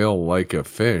the whale like a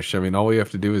fish, I mean, all we have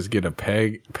to do is get a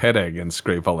pet egg and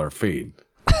scrape all our feed.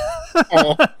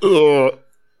 All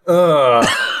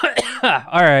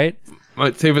All right.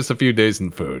 Might save us a few days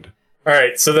in food.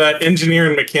 right, so that engineer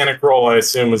and mechanic role, I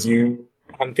assume, was you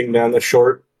hunting down the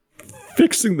short.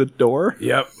 Fixing the door?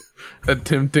 Yep.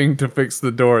 Attempting to fix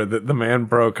the door that the man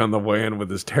broke on the way in with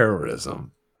his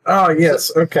terrorism. Oh,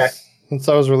 yes, okay. Since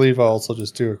I was relieved, I'll also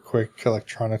just do a quick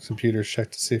electronic computer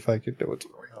check to see if I can know what's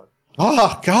going on.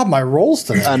 Oh, God, my rolls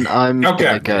today. And I'm Okay.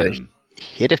 gonna go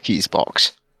hit a fuse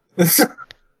box.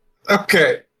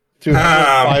 Okay. Dude,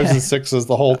 I went 5s and 6s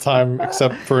the whole time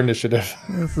except for initiative.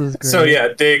 This is great. So yeah,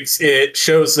 Diggs, it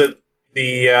shows that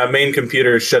the main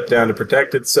computer is shut down to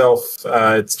protect itself.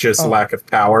 It's just lack of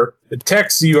power. The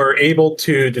text, you are able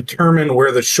to determine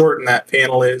where the short in that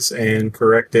panel is and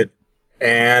correct it.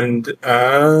 And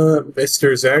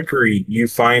Mr. Zachary, you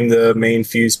find the main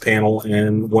fuse panel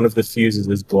and one of the fuses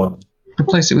is blown.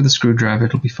 Replace it with a screwdriver,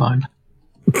 it'll be fine.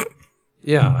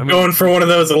 Yeah, I mean, Going for one of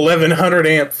those 1100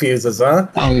 amp fuses, huh?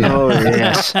 Oh, yeah. Oh,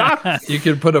 yes. you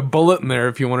could put a bullet in there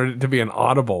if you wanted it to be an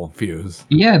audible fuse.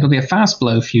 Yeah, it'll be a fast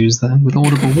blow fuse then, with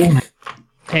audible warning.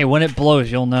 Hey, when it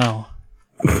blows, you'll know.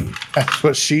 That's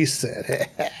what she said.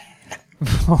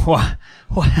 what?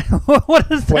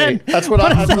 What is that? Wait, that's what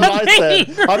I said.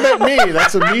 mean? I meant me.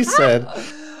 That's what me said.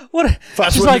 What?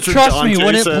 That's She's what like, Mr. trust me, Dante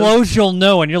when it says. blows, you'll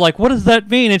know. And you're like, what does that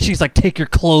mean? And she's like, take your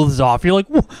clothes off. You're like,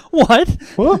 what?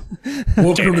 What?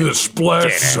 Welcome to the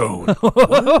splash zone.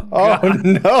 Oh,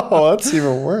 no. That's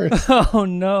even worse. Oh,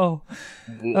 no.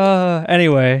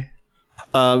 Anyway.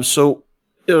 So,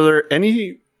 are there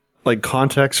any like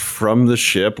contacts from the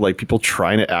ship, like people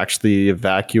trying to actually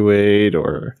evacuate,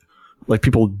 or like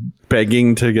people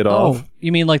begging to get Oh, off?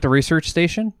 you mean like the research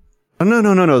station? Oh,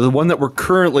 no. The one that we're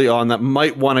currently on that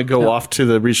might want to go off to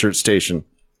the research station.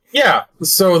 Yeah,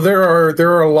 so there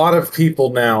are a lot of people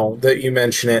now that you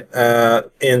mention it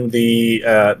in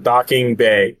the docking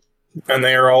bay, and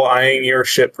they are all eyeing your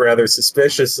ship rather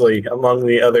suspiciously. Among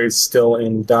the others still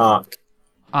in dock.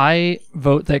 I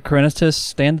vote that Corinthus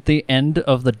stand at the end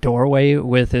of the doorway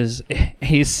with his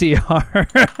ACR,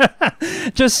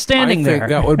 just standing I there. think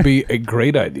that would be a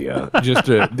great idea, just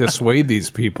to dissuade these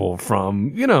people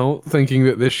from, thinking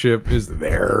that this ship is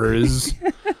theirs.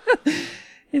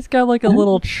 He's got like a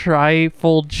little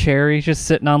trifold chair. He's just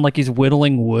sitting on like he's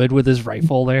whittling wood with his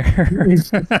rifle there.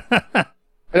 I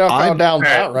found down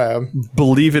that ram.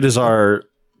 Believe it is our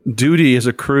duty as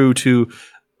a crew to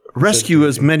rescue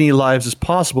as many lives as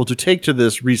possible to take to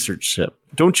this research ship.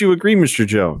 Don't you agree, Mr.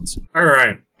 Jones? All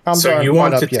right. I'm So done. you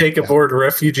want One to up, yeah, take yeah. aboard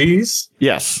refugees?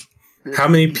 Yes. How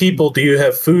many people do you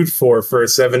have food for a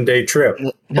 7-day trip?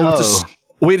 No.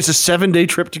 Wait, it's a 7-day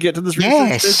trip to get to this research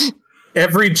Yes. station?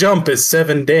 Every jump is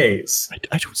 7 days.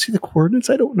 I don't see the coordinates.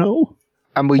 I don't know.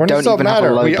 And we When don't does that even have a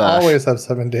matter? low We berth. always have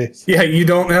 7 days. Yeah, you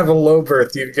don't have a low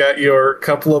berth. You've got your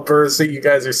couple of berths that you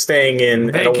guys are staying in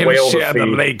They and a can whale to share the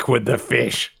feed. lake with the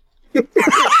fish.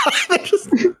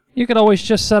 You could always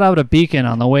just set out a beacon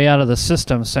on the way out of the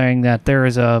system saying that there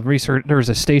is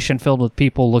a station filled with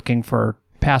people looking for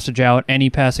passage out. Any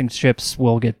passing ships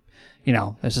will get,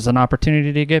 this is an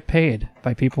opportunity to get paid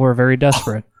by people who are very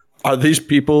desperate. Are these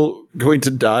people going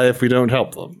to die if we don't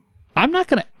help them? I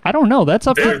don't know. That's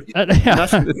up to,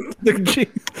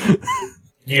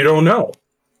 You don't know.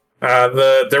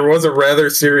 There was a rather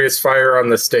serious fire on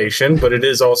the station, but it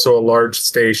is also a large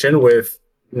station with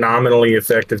nominally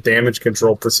effective damage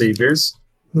control procedures.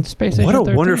 Space What a Agent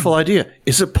 13. wonderful idea.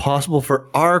 Is it possible for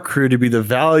our crew to be the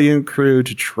valiant crew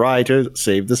to try to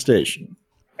save the station?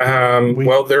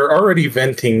 Well, they're already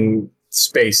venting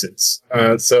spaces.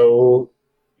 So,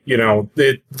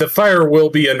 the fire will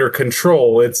be under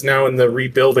control. It's now in the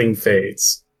rebuilding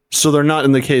phase. So they're not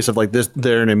in the case of like this,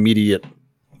 they're an immediate...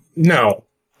 No.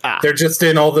 They're just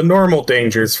in all the normal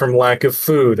dangers from lack of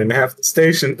food and half the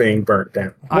station being burnt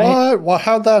down. What? Well,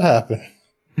 how'd that happen?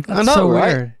 That's know, so right?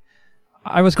 weird.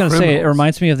 I was going to say, it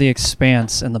reminds me of The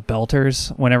Expanse and the Belters,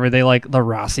 whenever they, the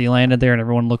Rossi landed there and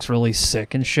everyone looks really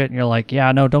sick and shit, and you're like,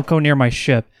 yeah, no, don't go near my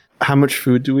ship. How much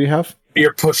food do we have?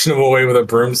 You're pushing them away with a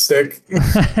broomstick.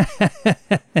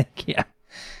 Yeah.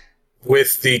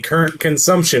 With the current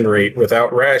consumption rate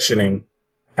without rationing,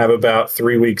 have about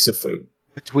 3 weeks of food.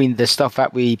 Between the stuff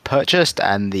that we purchased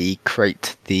and the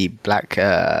crate the black,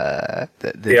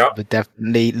 the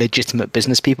definitely legitimate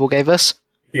business people gave us.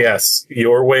 Yes,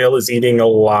 your whale is eating a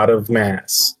lot of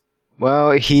mass.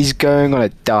 Well, he's going on a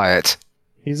diet.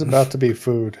 He's about to be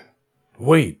food.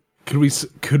 Wait, could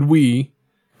we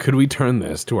turn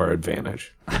this to our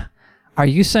advantage? Are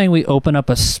you saying we open up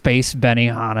a space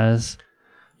Benihana's?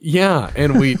 Yeah,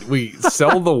 and we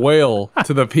sell the whale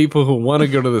to the people who want to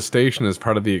go to the station as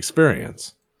part of the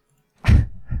experience.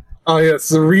 Oh, yes,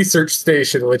 the research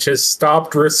station, which has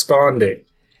stopped responding.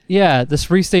 Yeah, this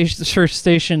research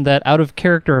station that, out of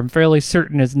character, I'm fairly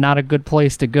certain is not a good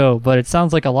place to go, but it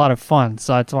sounds like a lot of fun,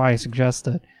 so that's why I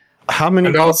suggested. How many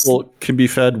And people also- can be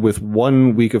fed with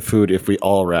 1 week of food if we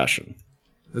all ration?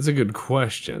 That's a good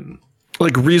question.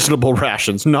 Like reasonable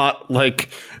rations, not like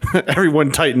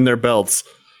everyone tighten their belts.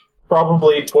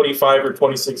 Probably 25 or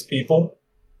 26 people.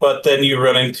 But then you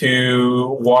run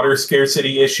into water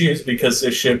scarcity issues because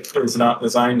this ship is not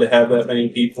designed to have that many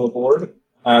people aboard.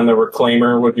 And the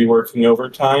reclaimer would be working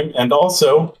overtime. And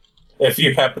also, if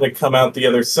you happen to come out the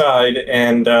other side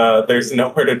and there's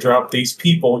nowhere to drop these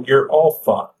people, you're all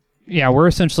fucked. Yeah, we're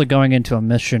essentially going into a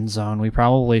mission zone. We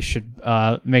probably should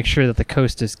make sure that the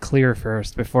coast is clear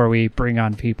first before we bring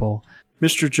on people.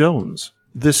 Mr. Jones,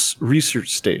 this research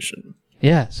station.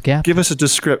 Yes, Captain. Give us a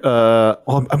description.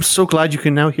 I'm so glad you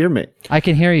can now hear me. I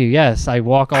can hear you, yes. I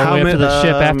walk all the way up to the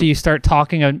ship. After you start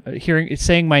talking and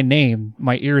saying my name,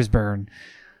 my ears burn.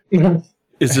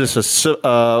 Is this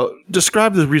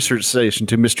describe the research station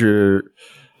to Mr.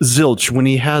 Zilch when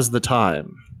he has the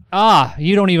time? Ah,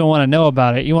 you don't even want to know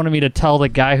about it. You wanted me to tell the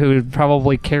guy who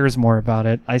probably cares more about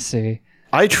it. I see.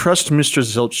 I trust Mr.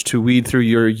 Zilch to weed through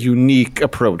your unique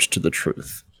approach to the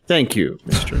truth. Thank you,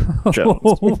 Mr.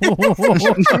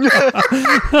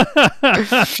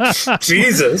 Jones.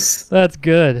 Jesus. That's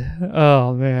good.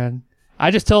 Oh, man.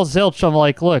 I just tell Zilch, I'm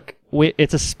like, look,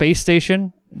 it's a space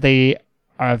station. They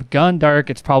have gone dark.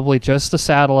 It's probably just a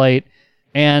satellite.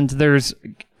 And there's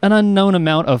an unknown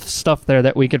amount of stuff there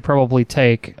that we could probably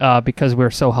take because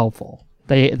we're so helpful.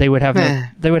 They would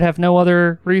have no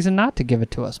other reason not to give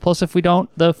it to us. Plus, if we don't,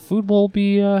 the food will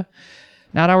be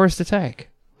not ours to take.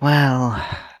 Well,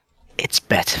 it's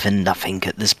better than nothing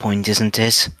at this point, isn't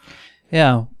it?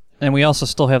 Yeah, and we also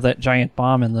still have that giant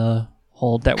bomb in the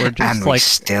hold that we're just and we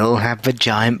still have the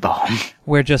giant bomb.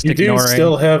 We're just You ignoring. do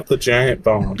still have the giant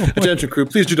bomb. Attention, crew,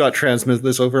 please do not transmit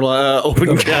this over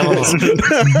open channels.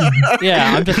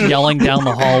 Yeah, I'm just yelling down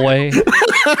the hallway.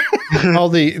 Oh,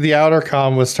 the outer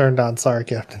comm was turned on. Sorry,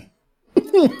 Captain.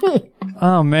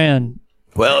 Oh, man.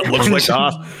 Well, it looks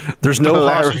like there's no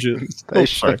hostages. Oh,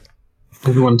 sorry.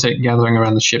 Everyone gathering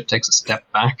around the ship takes a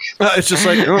step back. It's just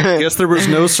like, I guess there was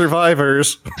no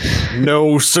survivors.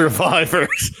 No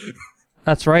survivors.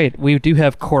 That's right. We do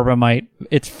have Corbomite.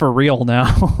 It's for real now.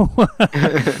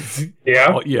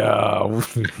 Yeah? Oh, yeah.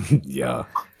 Yeah.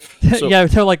 So- yeah,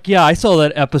 they're like, yeah, I saw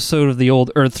that episode of the old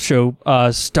Earth show,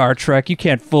 Star Trek. You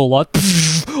can't fool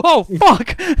us. Oh,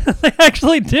 fuck! They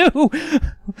actually do!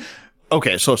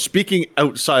 Okay, so speaking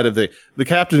outside of the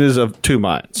captain is of two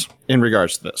minds in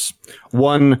regards to this.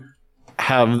 One,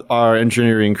 have our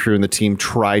engineering crew and the team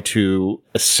try to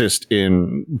assist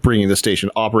in bringing the station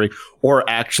operate, or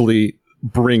actually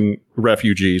bring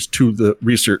refugees to the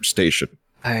research station.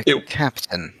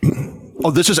 Captain.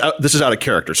 Oh, this is out of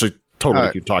character, so totally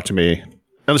you can talk to me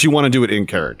unless you want to do it in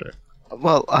character.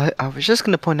 Well, I was just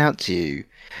going to point out to you,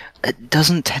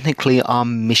 doesn't technically our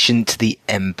mission to the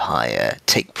Empire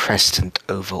take precedent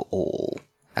over all,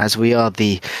 as we are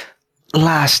the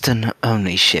last and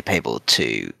only ship able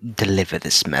to deliver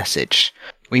this message?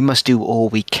 We must do all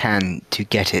we can to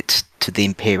get it to the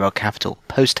Imperial capital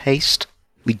post-haste.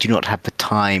 We do not have the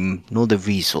time nor the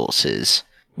resources.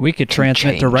 We could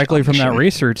transmit directly from that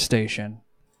research station.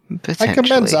 I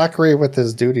commend Zachary with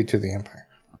his duty to the Empire.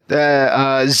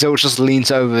 Zil just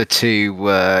leans over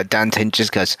to Dante and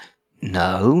just goes,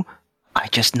 "No, I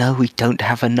just know we don't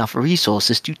have enough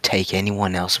resources to take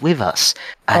anyone else with us,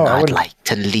 and I'd like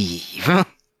to leave."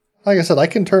 Like I said, I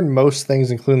can turn most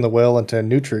things, including the whale, into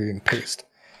nutrient paste.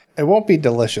 It won't be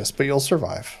delicious, but you'll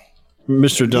survive.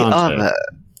 Mr. Dante.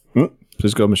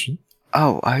 Please go, Mr.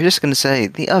 Oh, I was just going to say,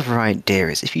 the other idea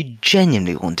is if you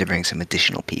genuinely want to bring some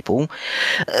additional people,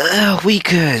 we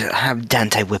could have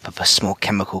Dante whip up a small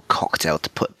chemical cocktail to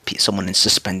put someone in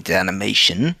suspended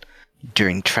animation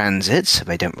during transit so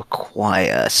they don't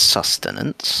require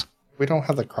sustenance. We don't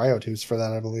have the cryotubes for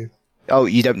that, I believe. Oh,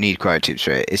 you don't need cryotubes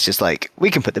for it. It's just like, we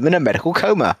can put them in a medical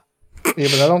coma. Yeah,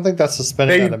 but I don't think that's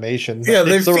suspended animation. Yeah,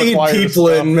 they feed people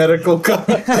in medical comas.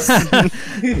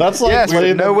 That's like yes,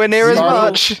 but nowhere near as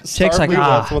much. Chick's like,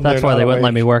 that's why they wouldn't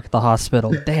let me work at the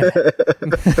hospital. Damn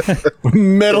it.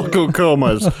 Medical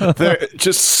comas. They're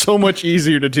just so much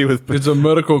easier to deal with. It's a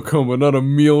medical coma, not a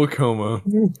meal coma.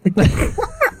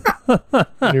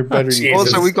 You're better.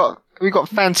 Also, we got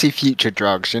fancy future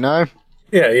drugs, you know?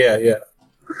 Yeah.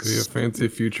 Do you have fancy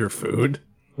future food?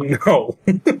 No.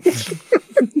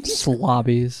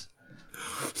 Slobbies.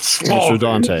 Mr.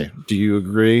 Dante, do you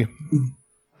agree?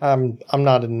 I'm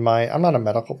not a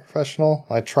medical professional.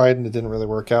 I tried and it didn't really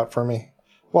work out for me.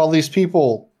 While these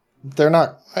people they're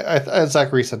not. As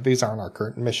Zachary said, these aren't our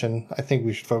current mission. I think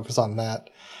we should focus on that.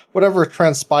 Whatever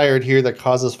transpired here that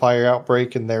causes fire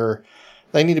outbreak, and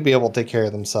they need to be able to take care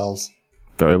of themselves.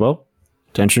 Very well.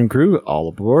 Attention crew, all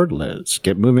aboard. Let's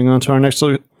get moving on to our next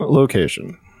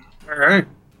location. All right.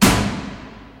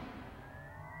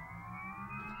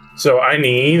 So I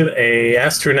need a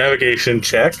astronavigation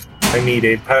check. I need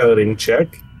a piloting check.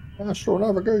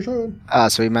 Astronavigation.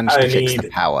 So we managed to fix the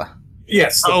power.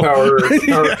 Yes, the power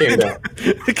came down.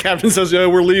 The captain says, "Yeah,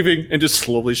 we're leaving," and just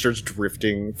slowly starts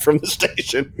drifting from the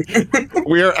station.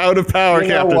 We are out of power, You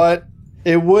Captain. know what?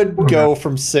 It would go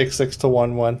from 6-6 to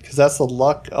 1-1 because that's the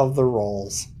luck of the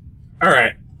rolls. All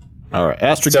right.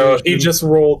 So he just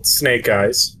rolled snake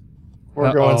eyes.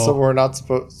 We're going somewhere we're not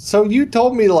supposed. So you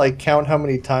told me to like count how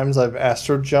many times I've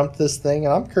astro jumped this thing,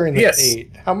 and I'm currently at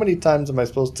 8. How many times am I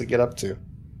supposed to get up to?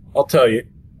 I'll tell you.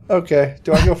 Okay.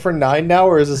 Do I go for 9 now,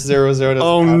 or is this 0-0?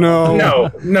 Oh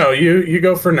no! No. You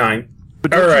go for 9.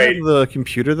 But all don't right. you have the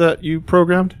computer that you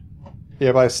programmed?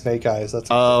 Yeah, by snake eyes.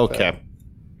 That's okay.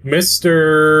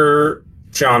 Mr.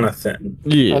 Jonathan.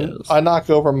 Yes. I knock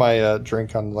over my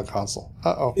drink on the console.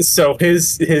 So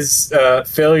his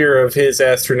failure of his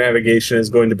astronavigation is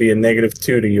going to be a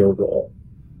 -2 to your roll.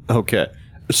 Okay.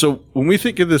 So when we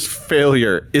think of this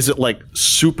failure, is it like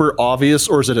super obvious,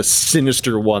 or is it a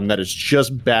sinister one that is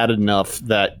just bad enough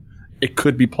that it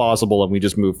could be plausible and we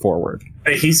just move forward?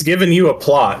 He's given you a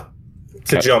plot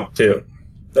to jump to.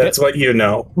 That's what you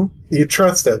know. You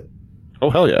trust it.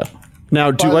 Oh, hell yeah.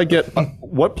 Now,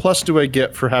 what plus do I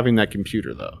get for having that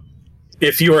computer, though?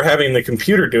 If you are having the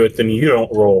computer do it, then you don't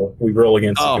roll. We roll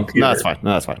against the computer.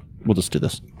 No, that's fine. We'll just do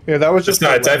this. Yeah, that was just.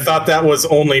 Besides, I thought that was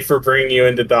only for bringing you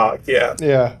into dock. Yeah.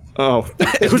 Yeah. Oh,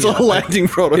 it was a landing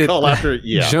protocol after.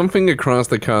 Yeah. Jumping across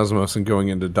the cosmos and going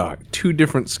into dock. 2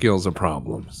 different skills of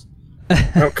problems.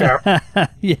 Okay.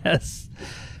 Yes.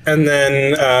 And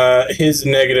then his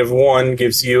 -1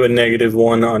 gives you a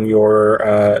 -1 on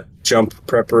your jump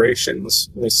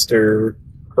preparations, Mr.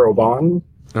 Crowbon.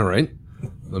 All right.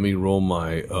 Let me roll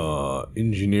my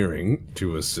engineering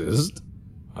to assist.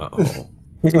 Uh-oh.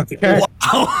 Okay.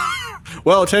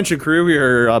 Well, attention crew, we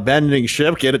are abandoning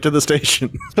ship. Get it to the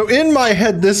station. So in my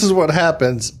head, this is what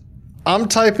happens. I'm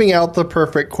typing out the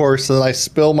perfect course, and I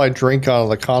spill my drink on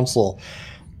the console.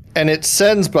 And it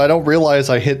sends, but I don't realize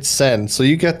I hit send. So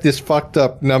you get this fucked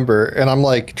up number, and I'm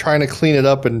like trying to clean it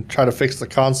up and try to fix the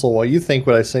console while you think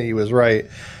what I sent you was right.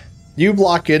 You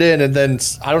block it in, and then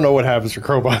I don't know what happens to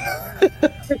Crowbot.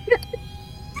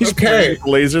 Okay.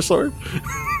 Laser sword.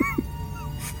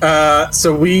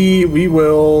 So we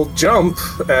will jump,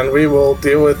 and we will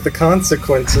deal with the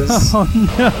consequences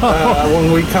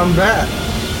when we come back.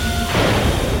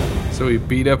 So we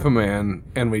beat up a man,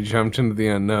 and we jumped into the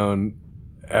unknown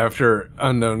after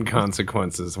unknown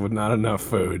consequences with not enough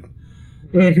food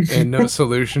and no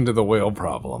solution to the whale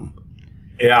problem.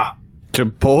 Yeah. To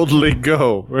boldly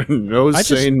go where no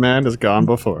sane man has gone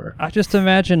before. I just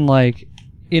imagine, like,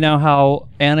 you know how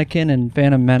Anakin in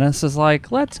Phantom Menace is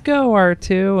like, "Let's go,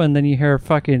 R2," and then you hear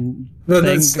fucking Then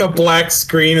it's a black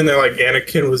screen, and they're like,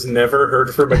 Anakin was never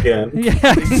heard from again.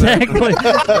 Yeah, exactly.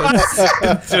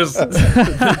 It's just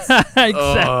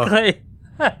exactly.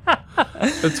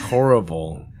 it's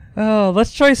horrible. Oh,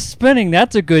 let's try spinning.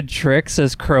 That's a good trick,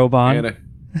 says Crowbon.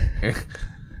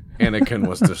 Anakin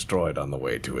was destroyed on the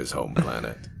way to his home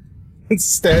planet.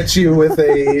 Statue with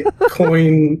a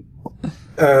coin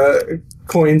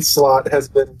slot has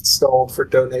been installed for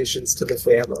donations to the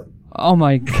family. Oh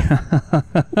my god.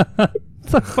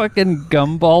 It's a fucking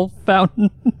gumball fountain.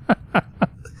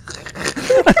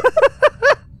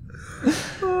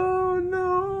 Oh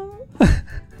no.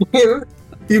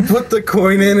 You put the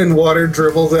coin in and water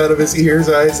dribbles out of his ears,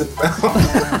 eyes, and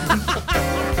mouth.